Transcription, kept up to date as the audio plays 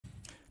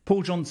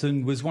Paul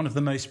Johnson was one of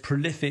the most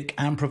prolific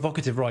and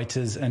provocative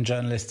writers and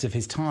journalists of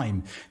his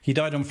time. He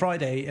died on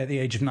Friday at the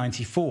age of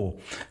 94.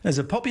 As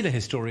a popular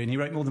historian, he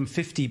wrote more than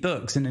 50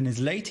 books, and in his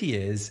later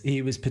years,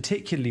 he was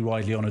particularly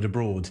widely honoured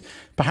abroad,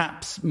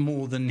 perhaps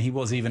more than he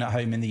was even at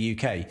home in the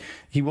UK.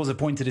 He was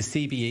appointed a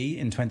CBE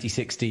in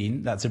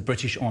 2016, that's a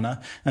British honour,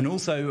 and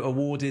also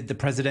awarded the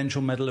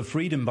Presidential Medal of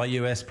Freedom by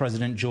US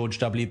President George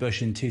W.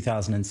 Bush in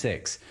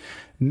 2006.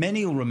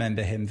 Many will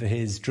remember him for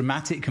his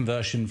dramatic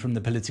conversion from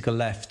the political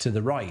left to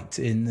the right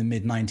in the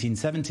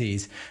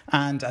mid-1970s,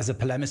 and as a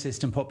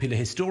polemicist and popular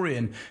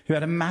historian who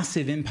had a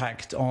massive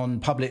impact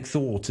on public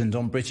thought and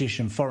on British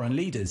and foreign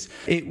leaders.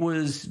 It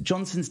was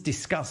Johnson's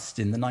disgust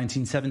in the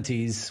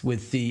 1970s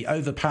with the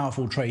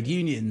overpowerful trade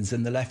unions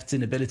and the left's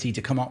inability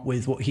to come up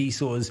with what he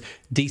saw as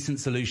decent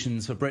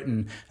solutions for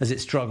Britain as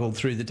it struggled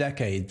through the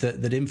decade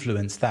that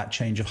influenced that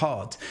change of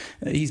heart.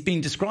 He's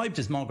been described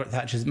as Margaret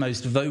Thatcher's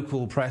most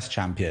vocal press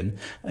champion.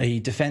 He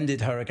defended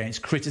her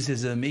against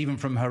criticism, even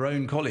from her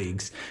own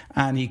colleagues,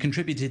 and he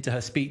contributed to her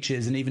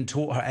speeches and even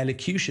taught her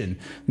elocution,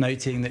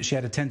 noting that she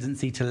had a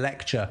tendency to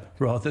lecture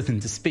rather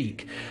than to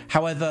speak.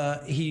 However,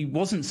 he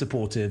wasn't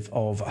supportive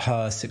of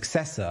her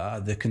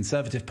successor, the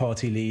Conservative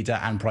Party leader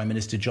and Prime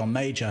Minister John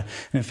Major.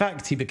 In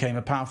fact, he became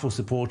a powerful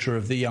supporter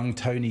of the young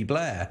Tony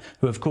Blair,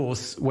 who, of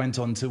course, went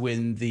on to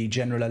win the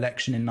general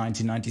election in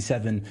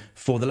 1997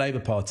 for the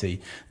Labour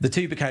Party. The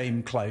two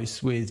became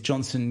close, with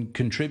Johnson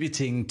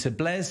contributing to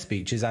Blair's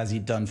speeches as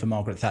he'd done for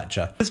Margaret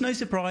Thatcher. There's no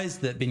surprise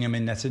that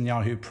Benjamin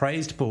Netanyahu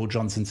praised Paul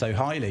Johnson so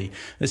highly.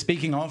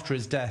 Speaking after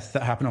his death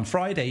that happened on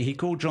Friday, he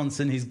called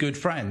Johnson his good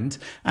friend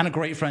and a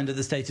great friend of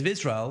the State of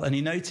Israel, and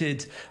he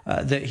noted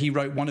that he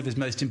wrote one of his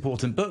most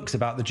important books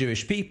about the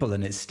Jewish people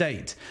and its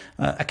state.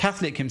 A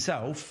Catholic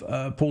himself,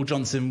 Paul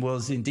Johnson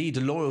was indeed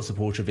a loyal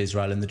supporter of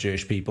Israel and the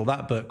Jewish people.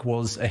 That book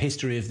was A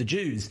History of the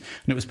Jews,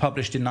 and it was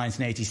published in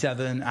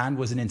 1987 and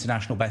was an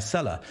international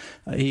bestseller.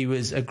 He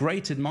was a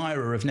great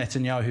admirer of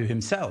Netanyahu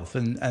himself,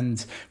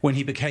 and when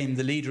he became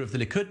the leader of the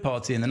Likud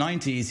party in the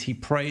 90s, he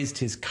praised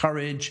his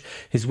courage,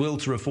 his will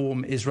to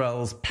reform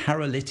Israel's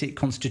paralytic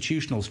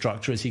constitutional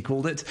structure, as he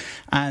called it,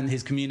 and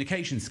his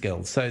communication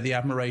skills. So the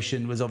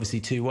admiration was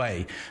obviously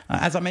two-way.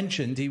 As I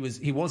mentioned, he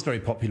was very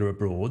popular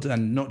abroad,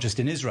 and not just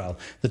in Israel.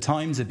 The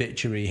Times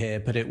obituary here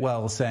put it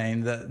well,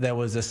 saying that there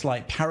was a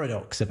slight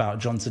paradox about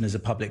Johnson as a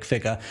public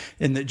figure,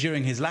 in that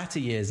during his latter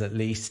years at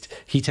least,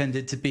 he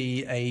tended to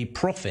be a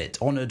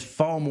prophet, honoured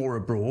far more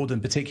abroad,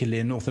 and particularly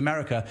in North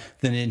America,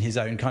 than in his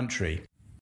own country.